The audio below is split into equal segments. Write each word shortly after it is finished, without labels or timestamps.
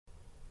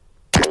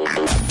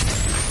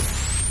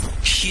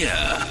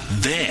Here,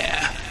 there,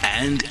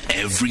 and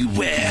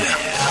everywhere.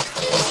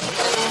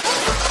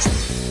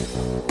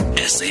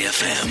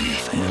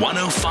 SAFM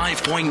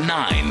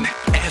 105.9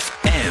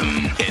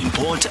 FM in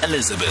Port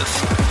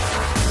Elizabeth.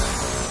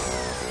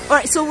 All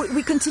right, so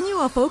we continue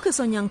our focus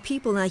on young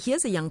people. Now,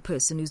 here's a young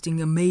person who's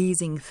doing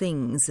amazing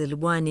things.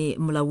 LIVHUWANI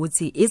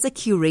MULAUDZI is a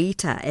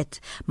curator at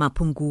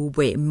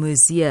Mapungubwe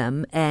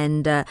Museum,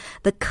 and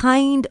the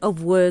kind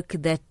of work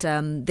that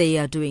they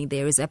are doing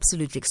there is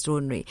absolutely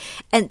extraordinary.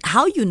 And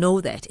how you know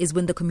that is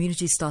when the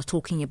community starts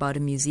talking about a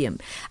museum.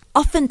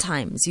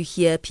 Oftentimes, you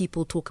hear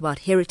people talk about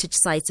heritage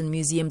sites and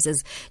museums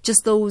as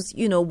just those,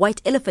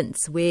 white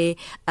elephants where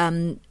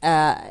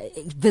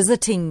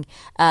visiting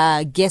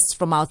guests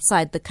from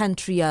outside the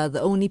country are the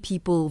only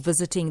people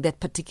visiting that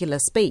particular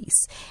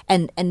space,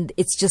 and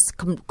it's just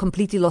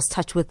completely lost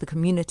touch with the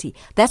community.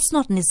 That's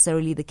not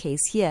necessarily the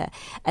case here,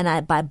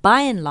 and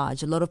by and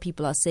large, a lot of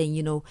people are saying,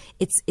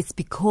 it's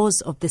because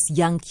of this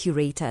young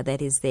curator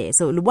that is there.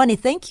 So, LIVHUWANI,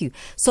 thank you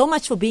so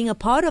much for being a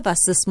part of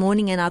us this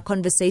morning in our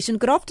conversation.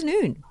 Good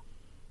afternoon.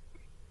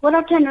 Good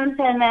afternoon,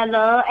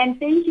 Pamela, and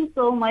thank you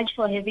so much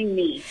for having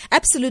me.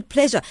 Absolute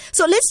pleasure.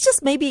 So let's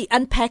just maybe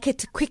unpack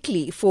it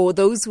quickly for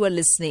those who are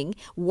listening.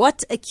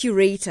 What a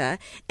curator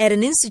at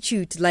an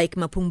institute like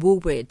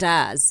Mapungubwe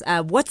does.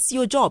 What's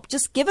your job?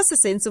 Just give us a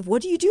sense of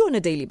what do you do on a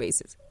daily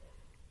basis?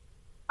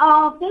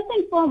 First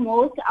and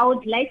foremost, I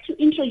would like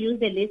to introduce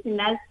the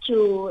listeners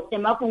to the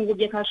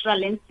Mapungubwe cultural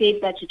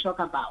landscape that you talk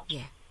about.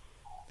 Yeah.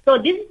 So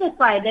this is a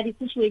site that is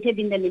situated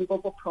in the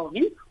Limpopo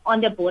province on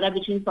the border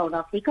between South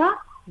Africa,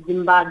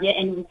 Zimbabwe,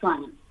 and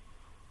Botswana.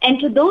 And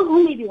to those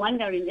who may be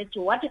wondering as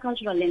to what a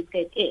cultural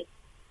landscape is,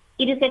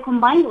 it is a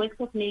combined work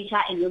of nature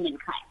and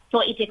humankind. So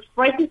it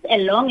expresses a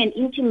long and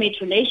intimate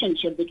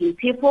relationship between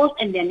peoples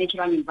and their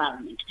natural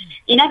environment.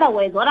 In other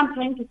words, what I'm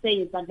trying to say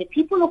is that the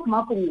people of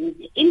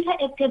Mapungubwe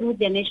interacted with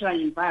their natural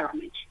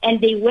environment, and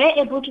they were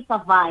able to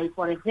survive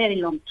for a very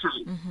long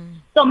time. Mm-hmm.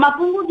 So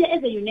Mapungubwe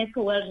as a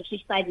UNESCO World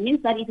Heritage Site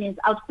means that it has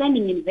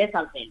outstanding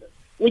universal values,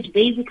 which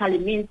basically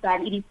means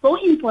that it is so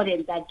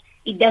important that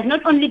it does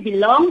not only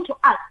belong to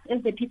us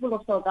as the people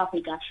of South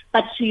Africa,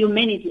 but to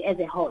humanity as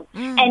a whole.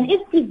 And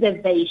its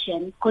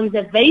preservation,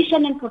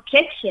 conservation, and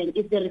protection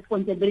is the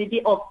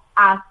responsibility of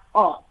us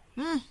all.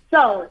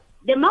 So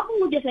the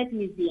Mapungubwe Site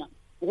Museum,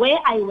 where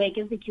I work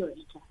as a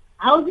curator,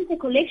 houses a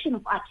collection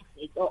of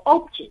artifacts or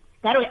objects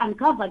that were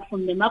uncovered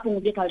from the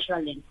Mapungubwe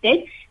cultural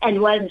landscape and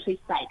World Heritage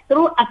Site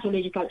through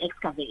archaeological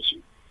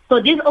excavation.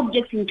 So these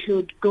objects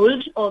include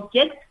gold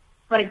objects,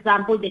 for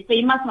example, the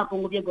famous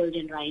Mapungubwe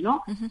golden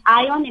rhino,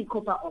 iron and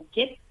copper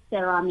objects,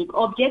 ceramic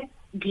objects,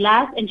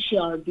 glass and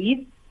shell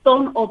beads,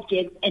 stone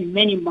objects, and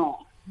many more.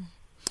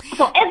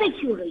 So as a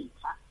curator,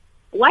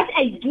 what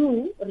I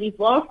do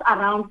revolves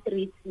around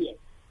three spheres.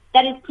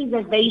 That is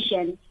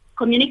preservation,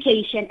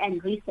 communication,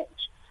 and research.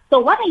 So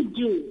what I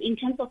do in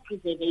terms of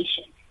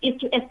preservation is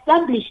to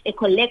establish a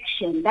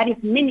collection that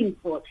is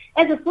meaningful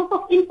as a source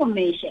of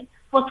information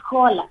for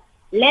scholars,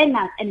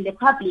 learners, and the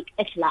public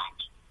at large.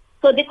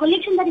 So the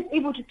collection that is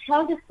able to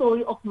tell the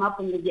story of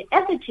Mapungubwe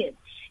as it is,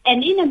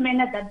 and in a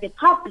manner that the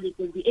public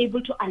will be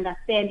able to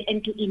understand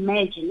and to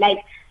imagine.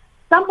 Like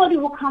somebody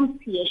who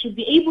comes here should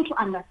be able to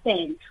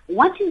understand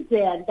what is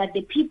there that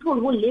the people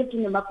who lived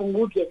in the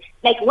Mapungubwe,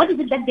 like what is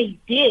it that they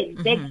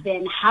did back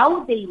then,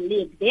 how they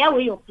lived, their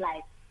way of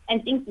life,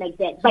 and things like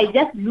that, by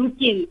just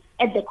looking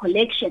at the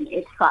collection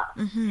itself.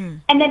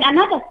 And then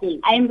another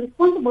thing, I am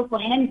responsible for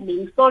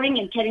handling, storing,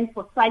 and caring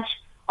for such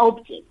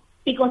objects,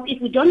 because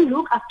if we don't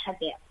look after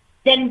them,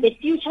 then the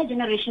future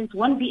generations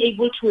won't be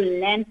able to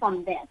learn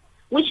from them,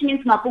 which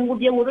means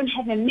Mapungubwe wouldn't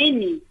have a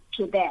meaning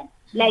to them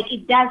like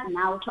it does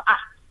now to us.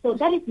 So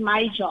that is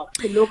my job,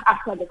 to look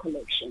after the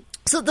collection.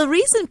 So the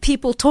reason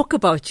people talk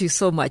about you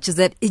so much is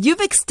that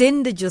you've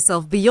extended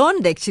yourself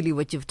beyond actually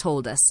what you've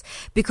told us,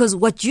 because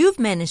what you've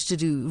managed to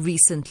do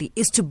recently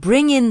is to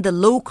bring in the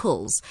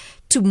locals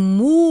to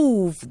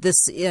move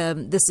this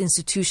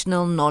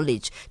institutional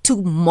knowledge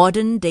to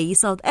modern day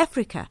South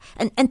Africa.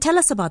 And tell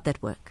us about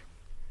that work.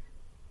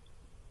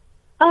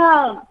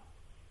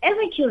 As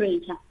a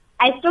curator,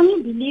 I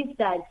strongly believe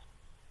that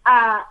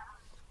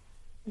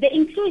the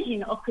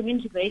inclusion of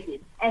community voices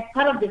as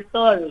part of the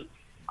story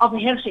of a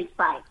heritage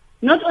site,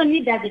 not only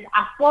does it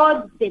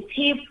afford the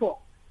people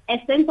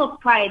a sense of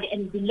pride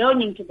and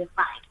belonging to the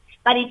site,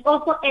 but it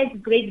also adds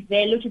great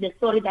value to the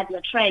story that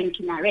we're trying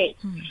to narrate.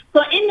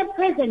 So in the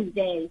present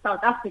day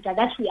South Africa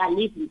that we are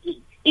living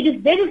in, it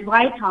is very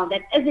vital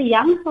that as a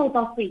young South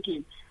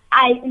African,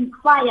 I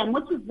inspire,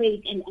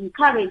 motivate, and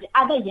encourage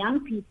other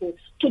young people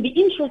to be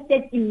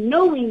interested in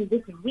knowing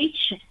this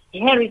rich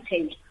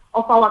heritage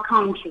of our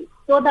country,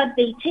 so that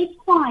they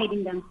take pride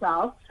in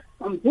themselves,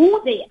 from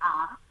who they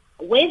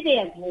are, where they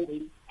are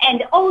going,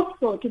 and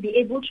also to be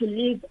able to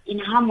live in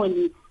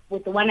harmony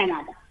with one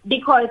another.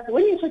 Because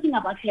when you're talking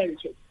about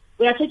heritage,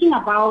 we are talking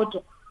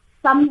about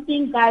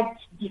something that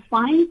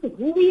defines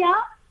who we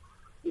are,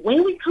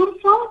 where we come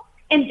from,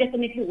 and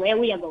definitely where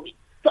we are going.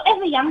 So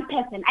as a young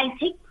person, I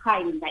take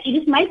pride in that. It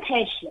is my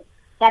passion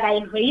that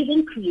I raise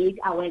and create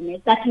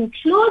awareness that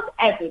includes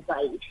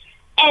everybody.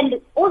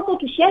 and also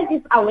to share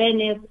this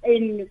awareness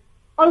in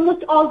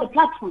almost all the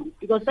platforms,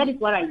 because that is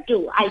what I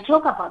do. I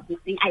talk about this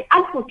thing. I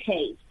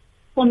advocate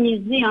for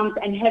museums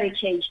and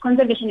heritage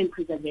conservation and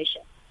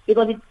preservation,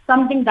 because it's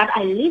something that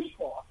I live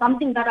for,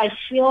 something that I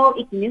feel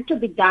it needs to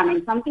be done,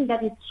 and something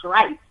that is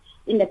right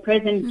in the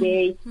present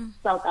day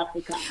South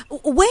Africa.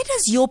 Where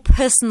does your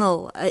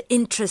personal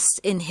interest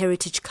in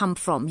heritage come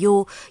from?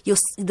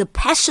 The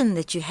passion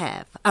that you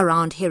have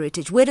around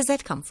heritage, where does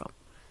that come from?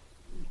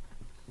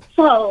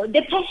 So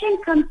the passion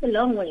comes a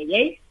long way,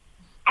 yes?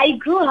 I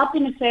grew up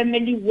in a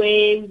family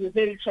where we were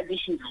very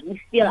traditional.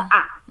 We still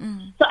are.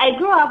 So I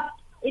grew up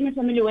in a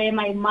family where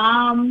my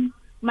mom,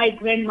 my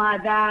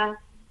grandmother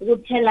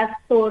would tell us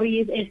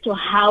stories as to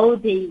how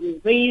they were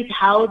raised,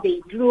 how they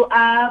grew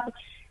up,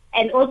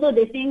 and also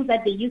the things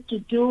that they used to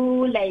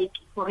do, like,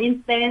 for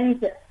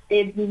instance,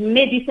 the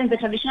medicines, the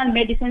traditional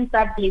medicines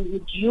that they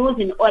would use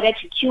in order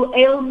to cure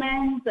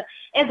ailments,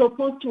 as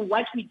opposed to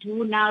what we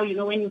do now,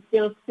 when you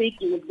feel sick,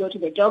 you would go to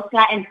the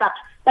doctor and stuff.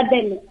 But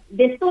then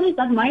the stories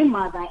that my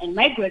mother and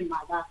my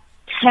grandmother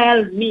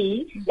tell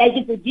me, like,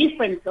 it's a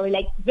different story,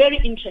 like, very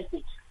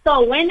interesting.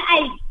 So when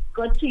I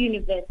got to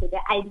university,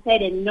 I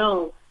decided,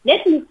 no,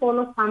 let me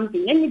follow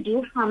something. Let me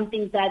do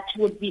something that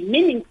would be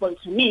meaningful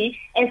to me,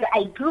 as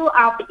I grew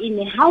up in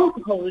a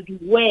household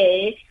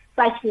where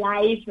such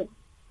life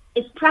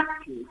is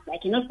practiced. I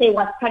cannot say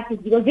what's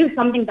practiced, because this is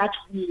something that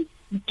we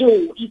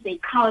do. It's a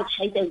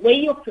culture. It's a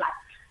way of life.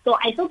 So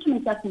I thought to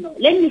myself, no,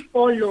 let me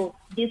follow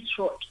this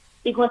road,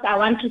 because I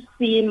want to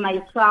see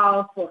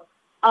myself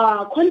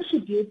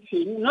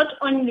contributing not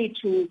only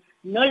to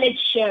knowledge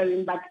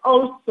sharing, but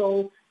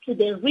also to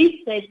the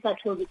research that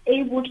will be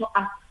able to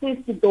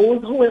assist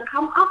those who will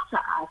come after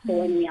us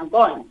when we are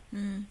gone.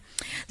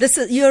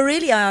 You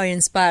really are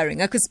inspiring.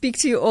 I could speak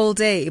to you all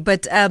day,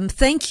 but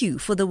thank you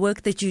for the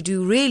work that you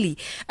do, really.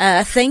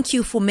 Thank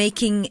you for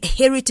making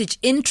heritage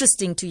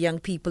interesting to young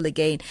people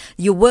again.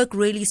 Your work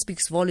really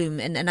speaks volume,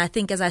 and I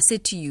think, as I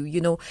said to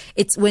you,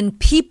 it's when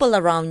people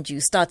around you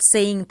start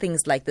saying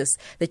things like this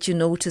that you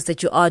notice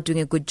that you are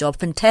doing a good job.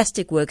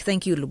 Fantastic work.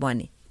 Thank you,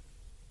 LIVHUWANI.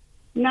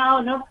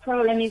 No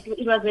problem.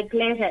 It was a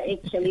pleasure,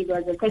 actually. It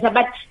was a pleasure.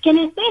 But can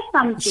I say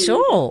something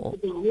Sure. to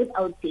the youth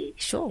out there?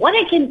 Sure. What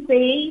I can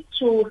say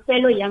to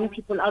fellow young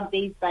people out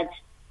there is that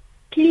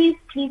please,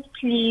 please,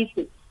 please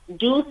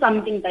do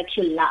something that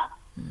you love.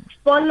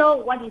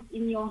 Follow what is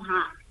in your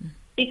heart.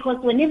 Because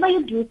whenever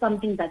you do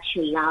something that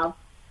you love,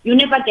 you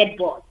never get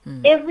bored.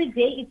 Every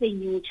day is a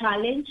new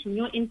challenge,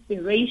 new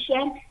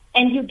inspiration,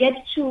 and you get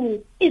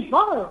to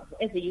evolve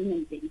as a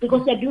human being,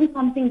 because you're doing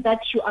something that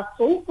you are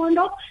so fond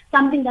of,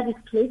 something that is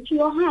close to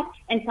your heart,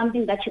 and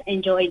something that you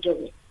enjoy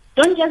doing.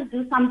 Don't just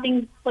do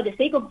something for the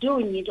sake of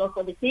doing it or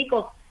for the sake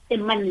of the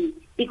money,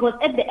 because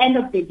at the end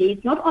of the day,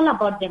 it's not all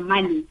about the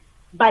money,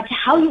 but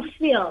how you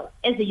feel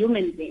as a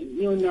human being,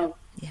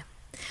 Yeah.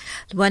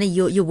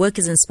 LIVHUWANI, your work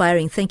is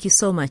inspiring. Thank you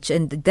so much.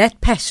 And that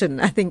passion,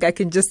 I think I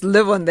can just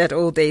live on that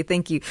all day.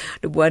 Thank you,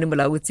 LIVHUWANI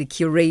MULAUDZI,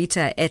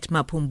 curator at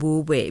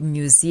Mapungubwe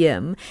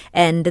Museum.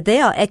 And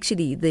they are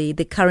actually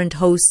the current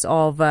hosts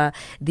of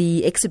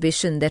the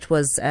exhibition that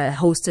was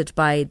hosted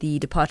by the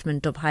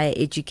Department of Higher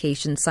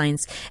Education,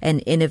 Science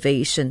and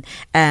Innovation.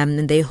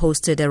 And they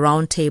hosted a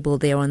roundtable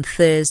there on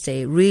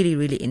Thursday. Really,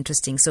 really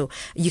interesting. So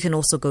you can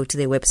also go to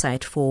their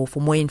website for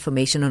more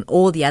information on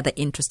all the other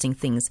interesting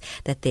things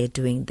that they're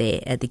doing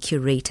there at the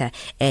curator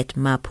at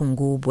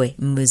Mapungubwe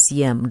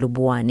Museum,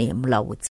 LIVHUWANI MULAUDZI.